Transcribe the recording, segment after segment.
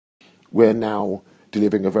we're now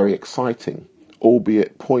delivering a very exciting,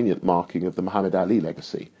 albeit poignant, marking of the Muhammad Ali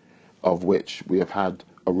legacy, of which we have had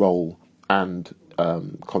a role and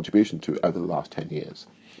contribution to over the last 10 years.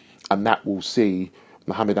 And that will see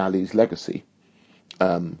Muhammad Ali's legacy,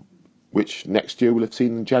 which next year will have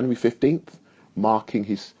seen on January 15th, marking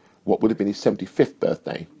his what would have been his 75th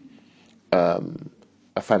birthday,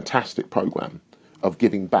 a fantastic program of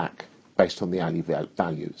giving back based on the Ali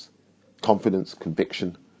values: confidence,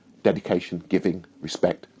 conviction, dedication, giving,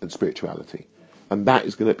 respect, and spirituality. And that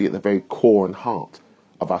is going to be at the very core and heart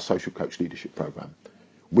of our Social Coach Leadership Program,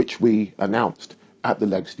 which we announced at the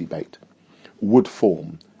Legacy Debate would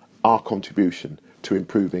form our contribution to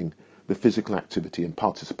improving the physical activity and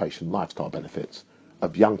participation lifestyle benefits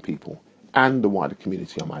of young people and the wider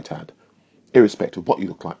community, I might add, irrespective of what you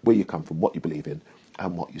look like, where you come from, what you believe in,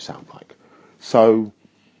 and what you sound like. So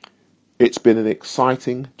it's been an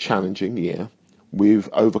exciting, challenging year. We've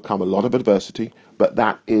overcome a lot of adversity, but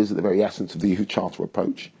that is at the very essence of the Youth Charter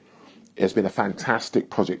approach. It's been a fantastic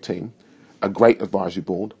project team, a great advisory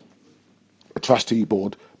board, a trustee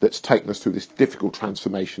board that's taken us through this difficult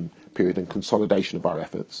transformation period and consolidation of our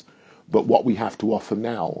efforts. But what we have to offer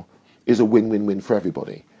now is a win-win-win for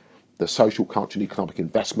everybody. The social, cultural and economic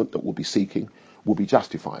investment that we'll be seeking will be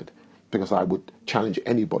justified, because I would challenge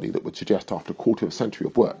anybody that would suggest after a quarter of a century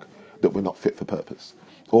of work that we're not fit for purpose,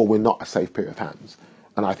 or we're not a safe pair of hands.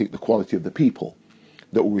 And I think the quality of the people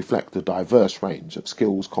that will reflect the diverse range of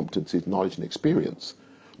skills, competencies, knowledge and experience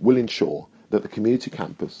will ensure that the community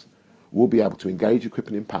campus will be able to engage, equip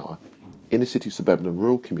and empower inner city, suburban and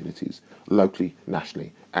rural communities locally,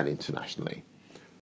 nationally and internationally.